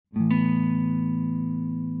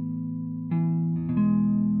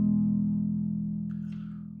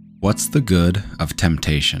What's the good of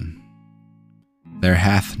temptation? There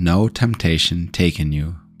hath no temptation taken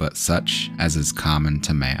you, but such as is common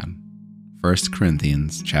to man. 1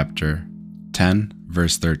 Corinthians chapter 10,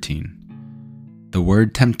 verse 13. The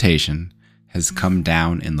word temptation has come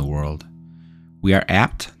down in the world. We are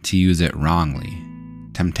apt to use it wrongly.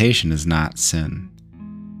 Temptation is not sin.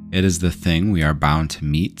 It is the thing we are bound to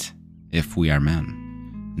meet if we are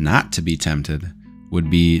men. Not to be tempted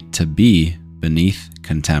would be to be beneath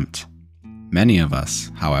contempt. Many of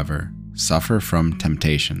us, however, suffer from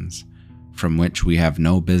temptations from which we have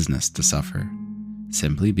no business to suffer,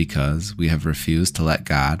 simply because we have refused to let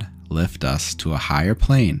God lift us to a higher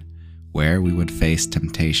plane where we would face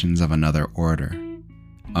temptations of another order.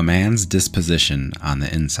 A man's disposition on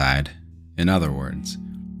the inside, in other words,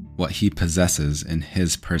 what he possesses in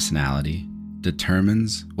his personality,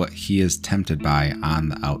 determines what he is tempted by on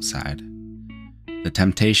the outside. The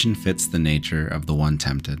temptation fits the nature of the one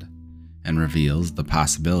tempted and reveals the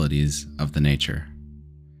possibilities of the nature.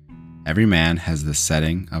 Every man has the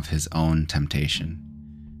setting of his own temptation,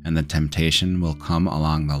 and the temptation will come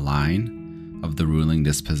along the line of the ruling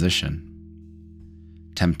disposition.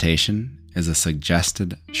 Temptation is a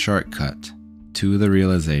suggested shortcut to the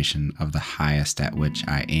realization of the highest at which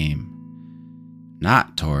I aim,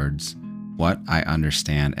 not towards what I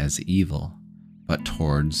understand as evil, but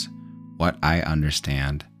towards what I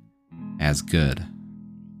understand as good.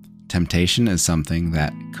 Temptation is something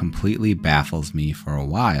that completely baffles me for a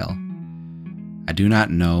while. I do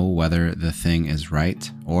not know whether the thing is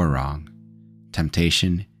right or wrong.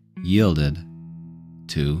 Temptation yielded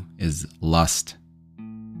to is lust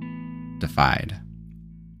defied.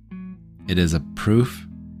 It is a proof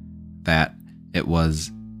that it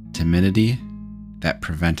was timidity that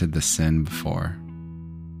prevented the sin before.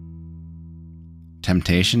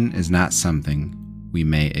 Temptation is not something we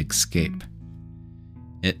may escape.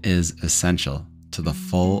 It is essential to the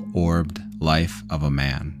full-orbed life of a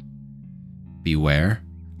man. Beware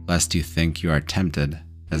lest you think you are tempted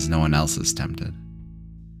as no one else is tempted.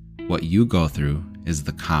 What you go through is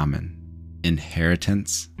the common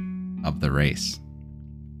inheritance of the race,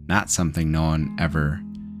 not something no one ever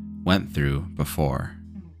went through before.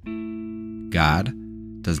 God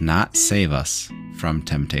does not save us from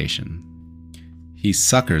temptation. He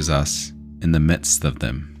succors us in the midst of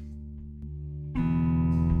them.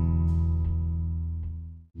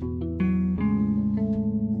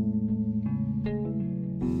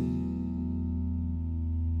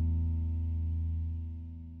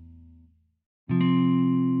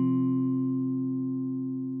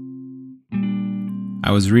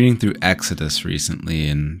 I was reading through Exodus recently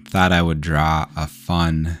and thought I would draw a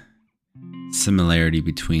fun similarity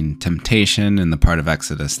between temptation and the part of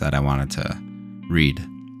Exodus that I wanted to read.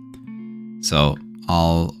 So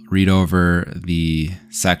I'll read over the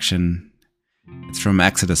section. It's from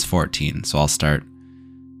Exodus 14, so I'll start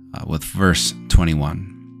with verse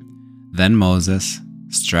 21. Then Moses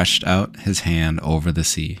stretched out his hand over the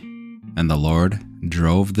sea, and the Lord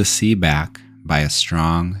drove the sea back by a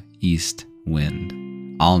strong east wind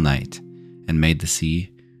all night, and made the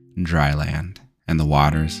sea dry land, and the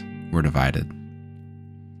waters were divided.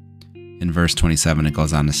 In verse 27, it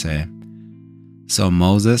goes on to say, So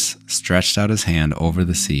Moses stretched out his hand over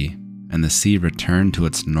the sea, and the sea returned to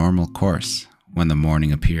its normal course when the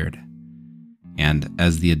morning appeared. And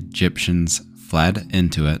as the Egyptians fled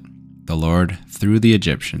into it, the Lord threw the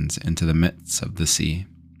Egyptians into the midst of the sea.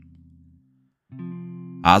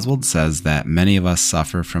 Oswald says that many of us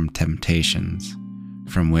suffer from temptations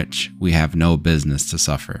from which we have no business to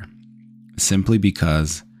suffer, simply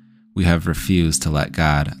because we have refused to let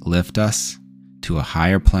God lift us to a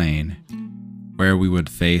higher plane where we would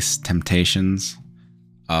face temptations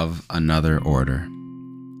of another order.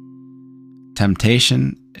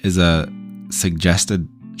 Temptation is a suggested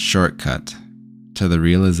shortcut to the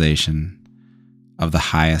realization of the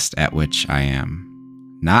highest at which I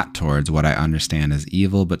am, not towards what I understand as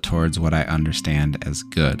evil, but towards what I understand as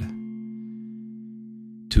good.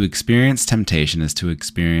 To experience temptation is to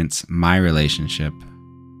experience my relationship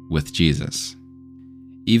with Jesus.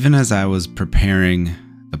 Even as I was preparing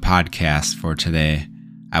the podcast for today,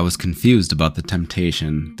 I was confused about the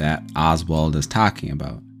temptation that Oswald is talking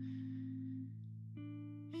about.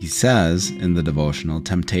 He says in the devotional,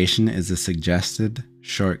 temptation is a suggested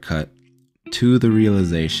shortcut to the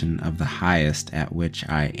realization of the highest at which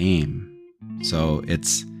I aim. So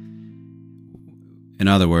it's, in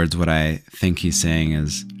other words, what I think he's saying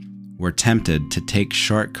is we're tempted to take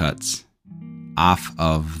shortcuts off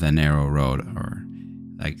of the narrow road, or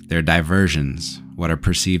like they're diversions, what are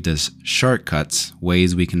perceived as shortcuts,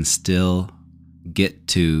 ways we can still get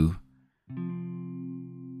to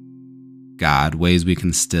God, ways we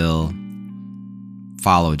can still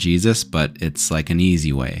follow Jesus, but it's like an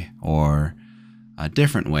easy way or a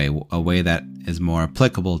different way, a way that is more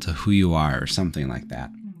applicable to who you are or something like that.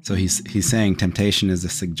 So he's saying temptation is a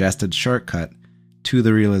suggested shortcut to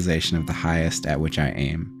the realization of the highest at which I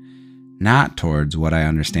aim, not towards what I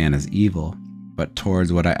understand as evil, but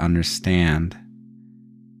towards what I understand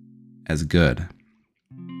as good.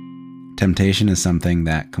 Temptation is something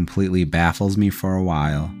that completely baffles me for a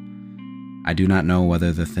while. I do not know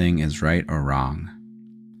whether the thing is right or wrong.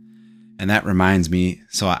 And that reminds me,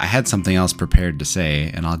 so I had something else prepared to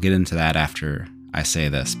say, and I'll get into that after I say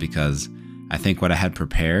this, because I think what I had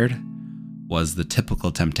prepared was the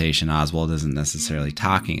typical temptation Oswald isn't necessarily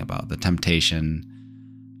talking about, the temptation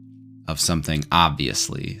of something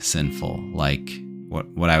obviously sinful, like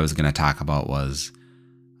what I was going to talk about was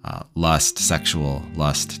lust, sexual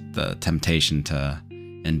lust, the temptation to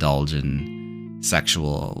indulge in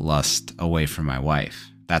sexual lust away from my wife.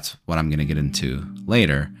 That's what I'm going to get into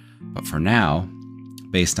later. But for now,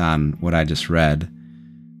 based on what I just read,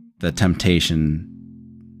 the temptation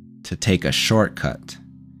to take a shortcut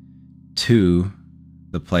to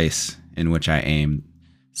the place in which I aim.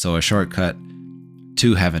 So a shortcut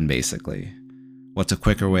to heaven, basically. What's a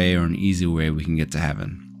quicker way or an easy way we can get to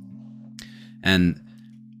heaven? And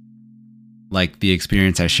like the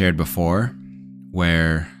experience I shared before,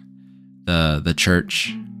 where the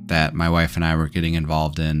church that my wife and I were getting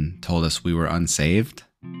involved in told us we were unsaved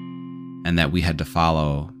and that we had to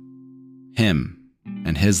follow him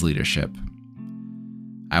and his leadership.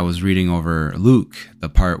 I was reading over Luke, the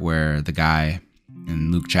part where the guy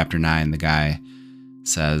in Luke chapter 9, the guy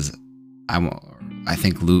says, I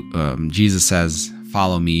think Jesus says,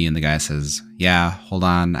 follow me. And the guy says, yeah, hold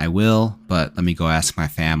on, I will, but let me go ask my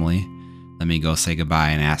family. Let me go say goodbye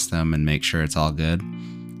and ask them and make sure it's all good.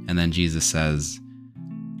 And then Jesus says,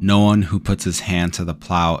 no one who puts his hand to the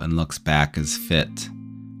plow and looks back is fit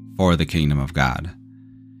for the kingdom of God.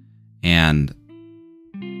 And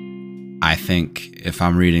I think if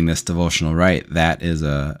I'm reading this devotional right, that is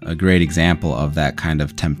a great example of that kind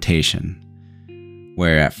of temptation,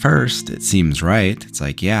 where at first it seems right. It's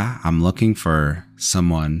like, yeah, I'm looking for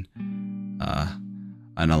someone,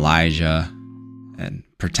 an Elijah, and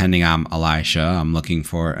pretending I'm Elisha. I'm looking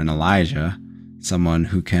for an Elijah, someone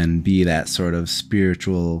who can be that sort of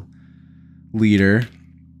spiritual leader.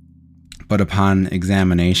 But upon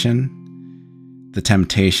examination, the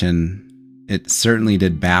temptation, it certainly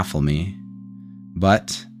did baffle me,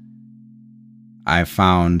 but I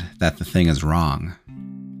found that the thing is wrong.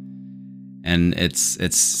 And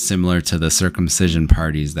it's similar to the circumcision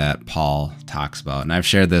parties that Paul talks about. And I've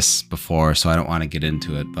shared this before, so I don't want to get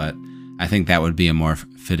into it, but I think that would be a more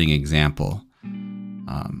fitting example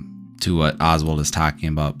to what Oswald is talking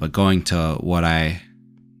about. But going to what I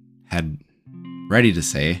had ready to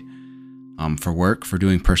say, for work, for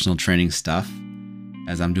doing personal training stuff,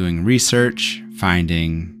 as I'm doing research,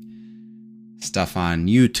 finding stuff on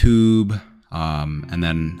YouTube, and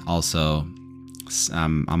then also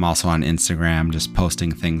I'm also on Instagram, just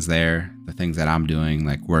posting things there, the things that I'm doing,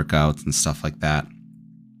 like workouts and stuff like that.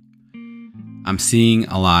 I'm seeing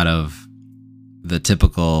a lot of the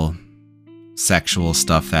typical sexual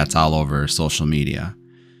stuff that's all over social media.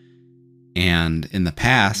 And in the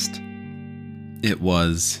past, it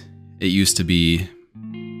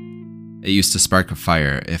used to spark a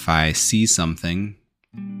fire. If I see something,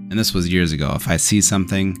 and this was years ago, if I see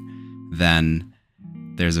something, then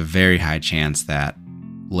there's a very high chance that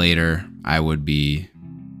later I would be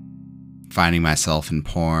finding myself in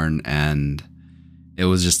porn, and it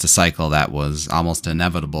was just a cycle that was almost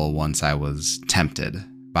inevitable once I was tempted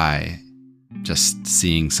by just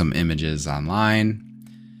seeing some images online.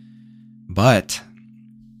 But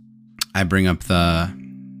I bring up the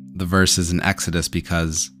verses in Exodus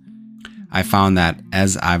because I found that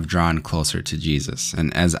as I've drawn closer to Jesus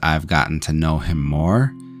and as I've gotten to know him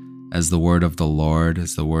more, as the word of the Lord,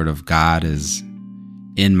 as the word of God is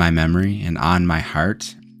in my memory and on my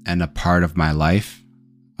heart and a part of my life,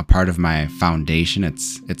 a part of my foundation,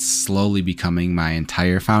 it's slowly becoming my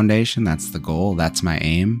entire foundation. That's the goal. That's my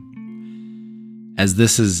aim. As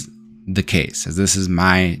this is the case, as this is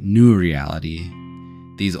my new reality,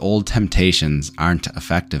 these old temptations aren't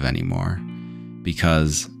effective anymore,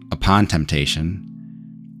 because upon temptation,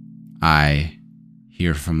 I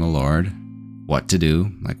hear from the Lord what to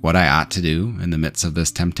do, like what I ought to do in the midst of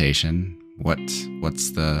this temptation.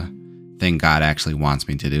 What's the thing God actually wants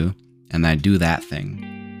me to do? And I do that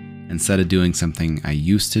thing. Instead of doing something I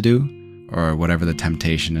used to do, or whatever the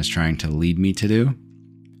temptation is trying to lead me to do,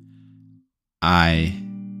 I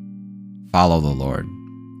follow the Lord.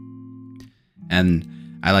 And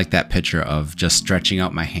I like that picture of just stretching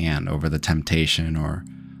out my hand over the temptation or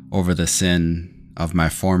over the sin of my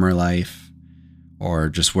former life, or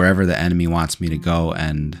just wherever the enemy wants me to go,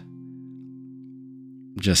 and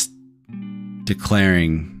just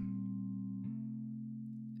declaring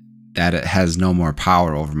that it has no more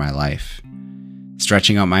power over my life.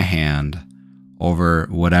 Stretching out my hand over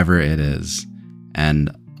whatever it is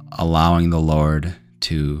and allowing the Lord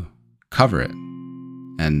to cover it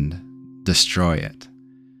and destroy it.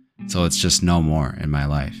 So it's just no more in my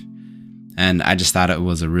life. And I just thought it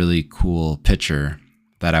was a really cool picture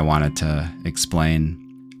that I wanted to explain.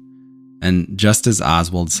 And just as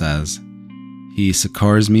Oswald says, he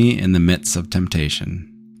succors me in the midst of temptation.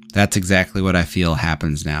 That's exactly what I feel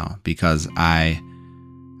happens now, because I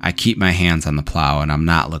keep my hands on the plow and I'm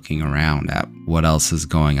not looking around at what else is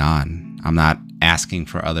going on. I'm not asking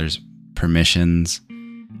for others' permissions,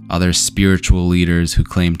 other spiritual leaders who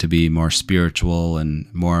claim to be more spiritual and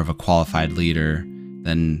more of a qualified leader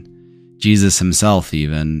than Jesus himself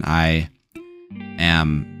even. I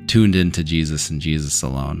am tuned into Jesus and Jesus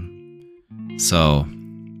alone. So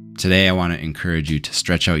today I want to encourage you to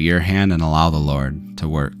stretch out your hand and allow the Lord to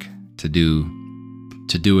work, to do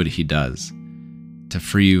what he does, to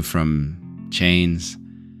free you from chains,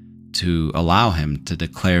 to allow him to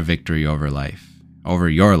declare victory over life, over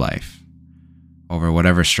your life, over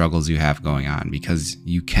whatever struggles you have going on, because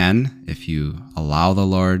you can, if you allow the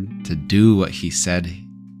Lord to do what he said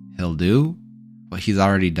he'll do, what he's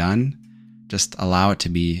already done. Just allow it to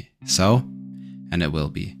be so, and it will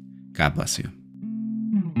be. God bless you.